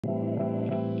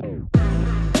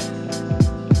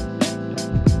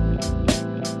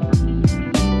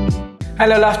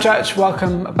Hello Love Church,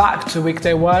 welcome back to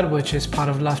Weekday Word, which is part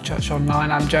of Love Church Online.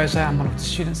 I'm Jose, I'm one of the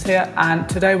students here, and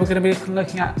today we're going to be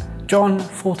looking at John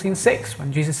 14:6,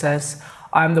 when Jesus says,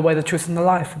 I am the way, the truth and the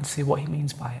life, and see what he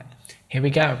means by it. Here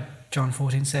we go, John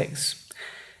 14:6.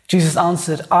 Jesus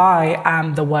answered, I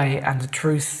am the way and the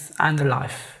truth and the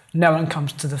life. No one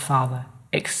comes to the Father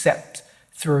except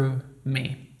through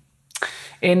me.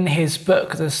 In his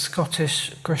book, the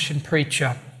Scottish Christian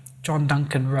preacher John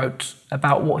Duncan wrote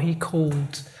about what he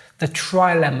called the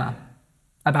trilemma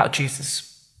about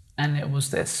Jesus. And it was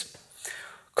this: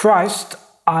 Christ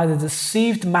either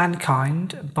deceived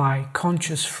mankind by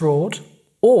conscious fraud,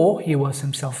 or he was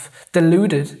himself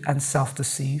deluded and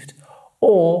self-deceived,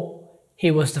 or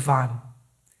he was divine.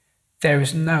 There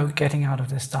is no getting out of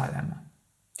this dilemma.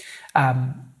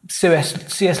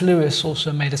 C.S. Lewis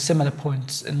also made a similar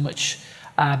point in which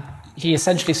he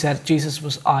essentially said Jesus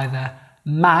was either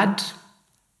mad,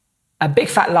 a big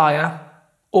fat liar,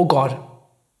 or God.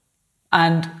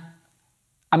 And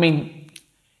I mean,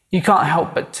 you can't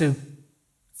help but to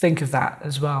think of that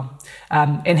as well.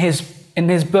 In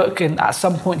his book, and at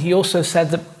some point, he also said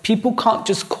that people can't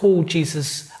just call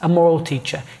Jesus a moral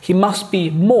teacher. He must be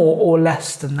more or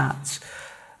less than that.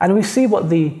 And we see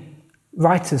what the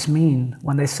writers mean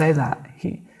when they say that.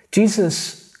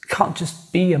 Jesus can't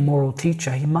just be a moral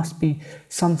teacher. He must be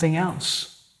something else,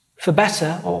 for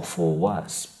better or for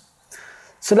worse.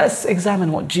 So let's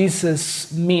examine what Jesus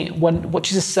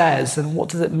says, and what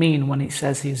does it mean when he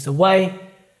says he is the way,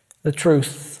 the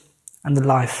truth, and the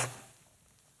life.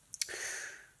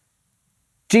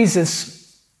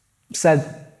 Jesus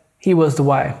said he was the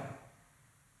way.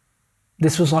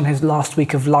 This was on his last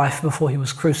week of life before he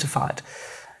was crucified.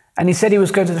 And he said he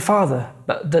was going to the Father,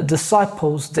 but the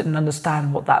disciples didn't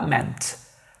understand what that meant.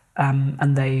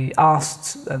 And they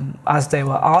asked, and as they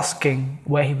were asking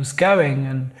where he was going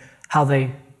and how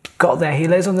they got there, he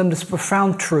lays on them this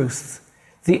profound truth.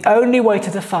 The only way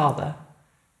to the Father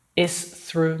is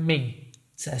through me,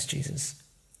 says Jesus.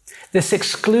 This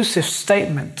exclusive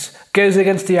statement goes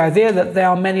against the idea that there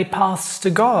are many paths to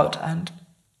God. And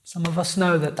some of us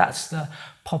know that that's the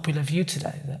popular view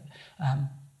today, that,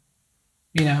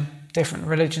 different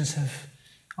religions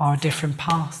are a different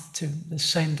path to the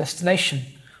same destination.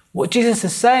 What Jesus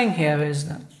is saying here is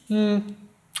that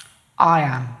I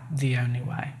am the only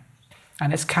way.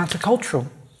 And it's countercultural.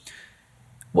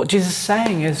 What Jesus is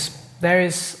saying is there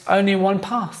is only one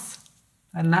path,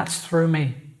 and that's through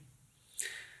me.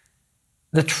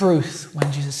 The truth,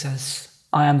 when Jesus says,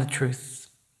 I am the truth.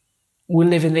 We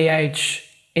live in the age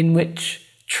in which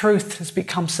truth has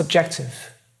become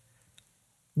subjective.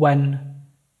 When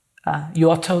you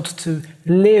are told to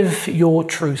live your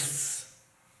truth,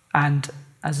 and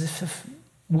as if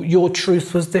your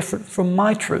truth was different from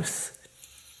my truth.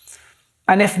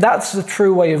 And if that's the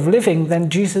true way of living, then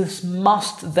Jesus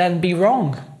must then be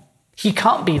wrong. He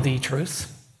can't be the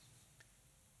truth.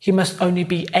 He must only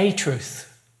be a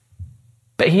truth.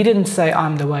 But he didn't say,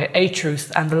 I'm the way, a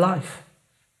truth, and the life.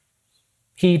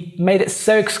 He made it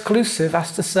so exclusive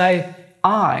as to say,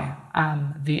 I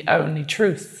am the only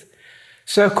truth.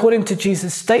 So according to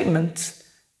Jesus' statement,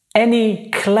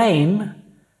 any claim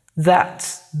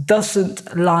that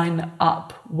doesn't line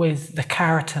up with the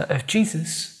character of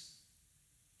Jesus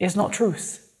is not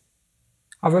truth.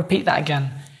 I'll repeat that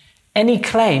again. Any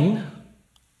claim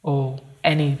or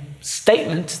any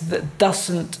statement that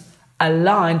doesn't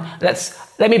align,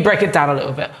 let me break it down a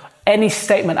little bit. Any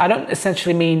statement, I don't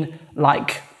essentially mean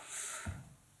like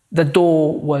the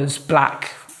door was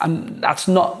black. I'm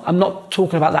not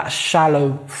talking about that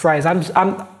shallow phrase. I'm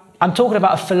talking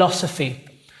about a philosophy.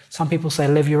 Some people say,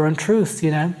 live your own truth,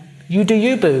 you do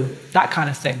you, boo, that kind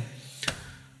of thing.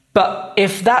 But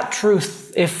if that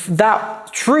truth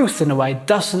in a way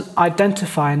doesn't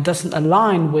identify and doesn't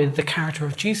align with the character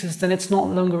of Jesus, then it's no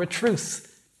longer a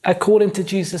truth, according to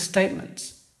Jesus'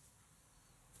 statements.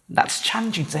 That's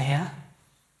challenging to hear.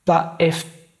 But if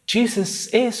Jesus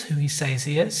is who he says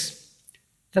he is,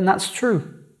 then that's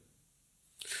true.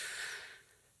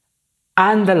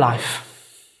 And the life.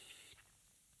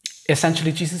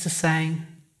 Essentially, Jesus is saying,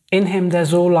 in him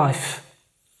there's all life.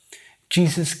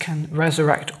 Jesus can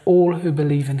resurrect all who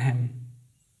believe in him.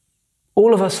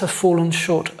 All of us have fallen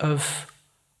short of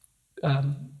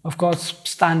God's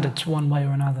standards one way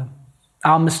or another.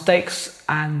 Our mistakes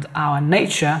and our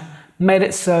nature made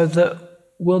it so that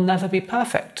we'll never be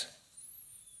perfect.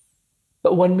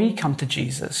 But when we come to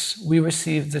Jesus, we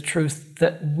receive the truth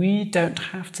that we don't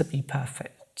have to be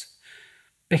perfect.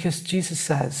 Because Jesus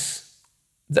says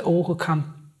that all who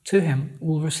come to him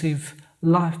will receive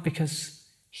life because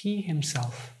he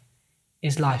himself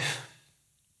is life.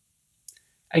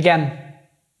 Again,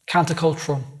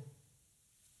 countercultural,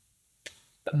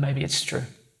 but maybe it's true.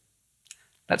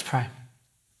 Let's pray.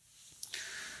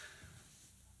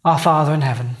 Our Father in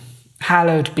heaven,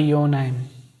 hallowed be your name.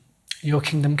 Your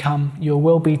kingdom come, your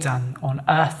will be done on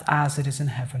earth as it is in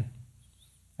heaven.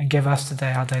 And give us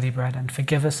today our daily bread, and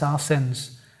forgive us our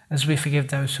sins as we forgive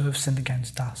those who have sinned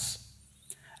against us.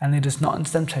 And lead us not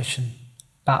into temptation,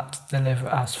 but deliver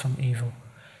us from evil.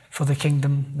 For the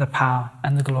kingdom, the power,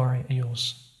 and the glory are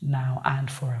yours, now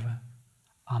and forever.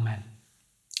 Amen.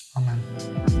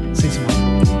 Amen.